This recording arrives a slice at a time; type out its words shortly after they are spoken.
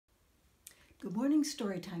Good morning,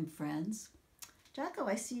 Storytime friends. Jocko,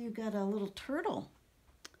 I see you got a little turtle.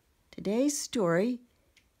 Today's story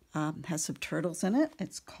has some turtles in it.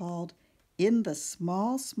 It's called In the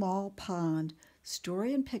Small, Small Pond,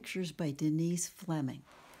 Story and Pictures by Denise Fleming.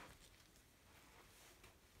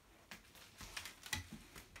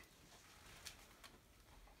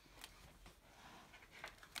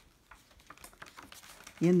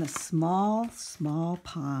 In the small, small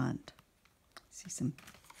pond. See some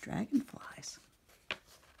dragonflies.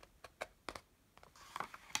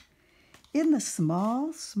 In the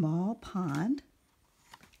small, small pond,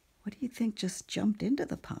 what do you think just jumped into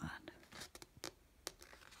the pond?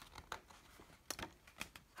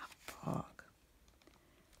 A frog.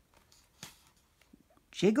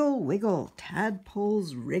 Jiggle, wiggle,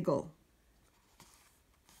 tadpoles wriggle.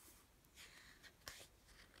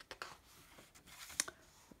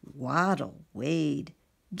 Waddle, wade,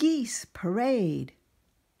 geese parade.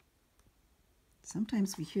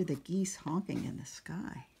 Sometimes we hear the geese honking in the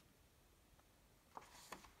sky.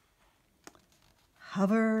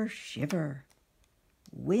 Hover, shiver,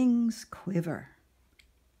 wings quiver.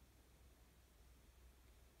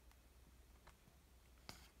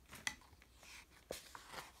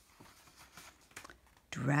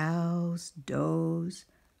 Drowse, doze,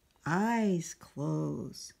 eyes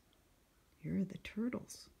close. Here are the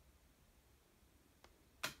turtles.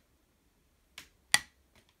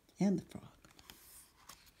 And the frog.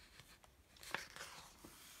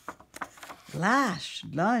 Lash,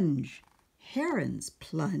 lunge, herons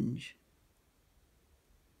plunge.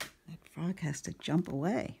 That frog has to jump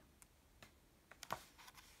away.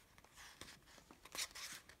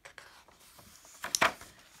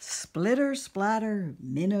 Splitter, splatter,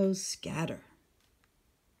 minnows scatter.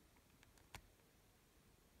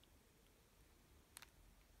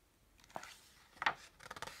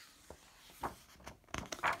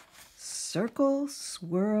 Circle,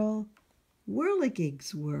 swirl,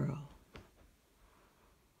 whirligigs whirl.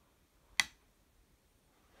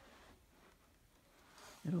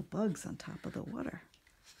 Little bugs on top of the water.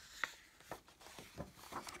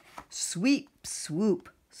 Sweep, swoop,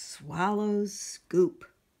 swallows scoop.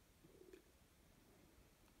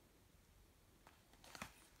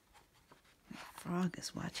 The frog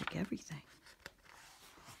is watching everything.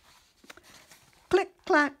 Click,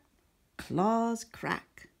 clack, claws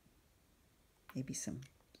crack. Maybe some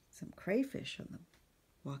crayfish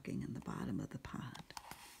walking in the bottom of the pond.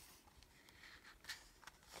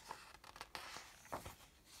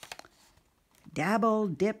 Dabble,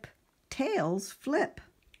 dip, tails flip.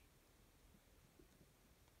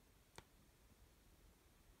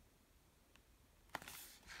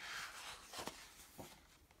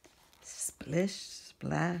 Splish,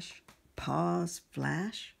 splash, paws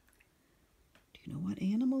flash. Do you know what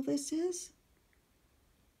animal this is?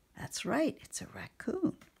 That's right, it's a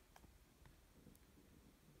raccoon.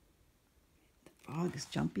 The frog is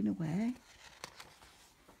jumping away.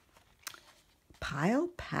 Pile,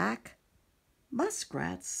 pack,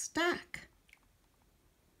 muskrats stack,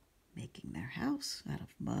 making their house out of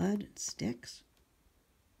mud and sticks.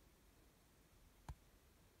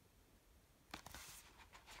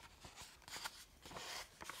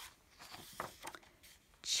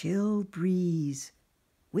 Chill breeze,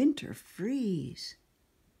 winter freeze.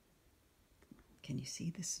 Can you see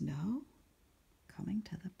the snow coming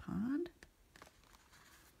to the pond?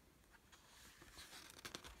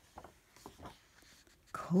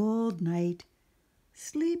 Cold night,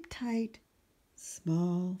 sleep tight,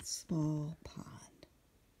 small, small pond.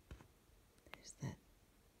 There's that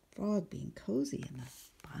frog being cozy in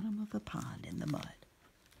the bottom of the pond in the mud.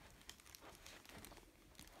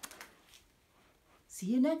 See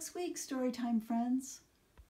you next week, Storytime friends.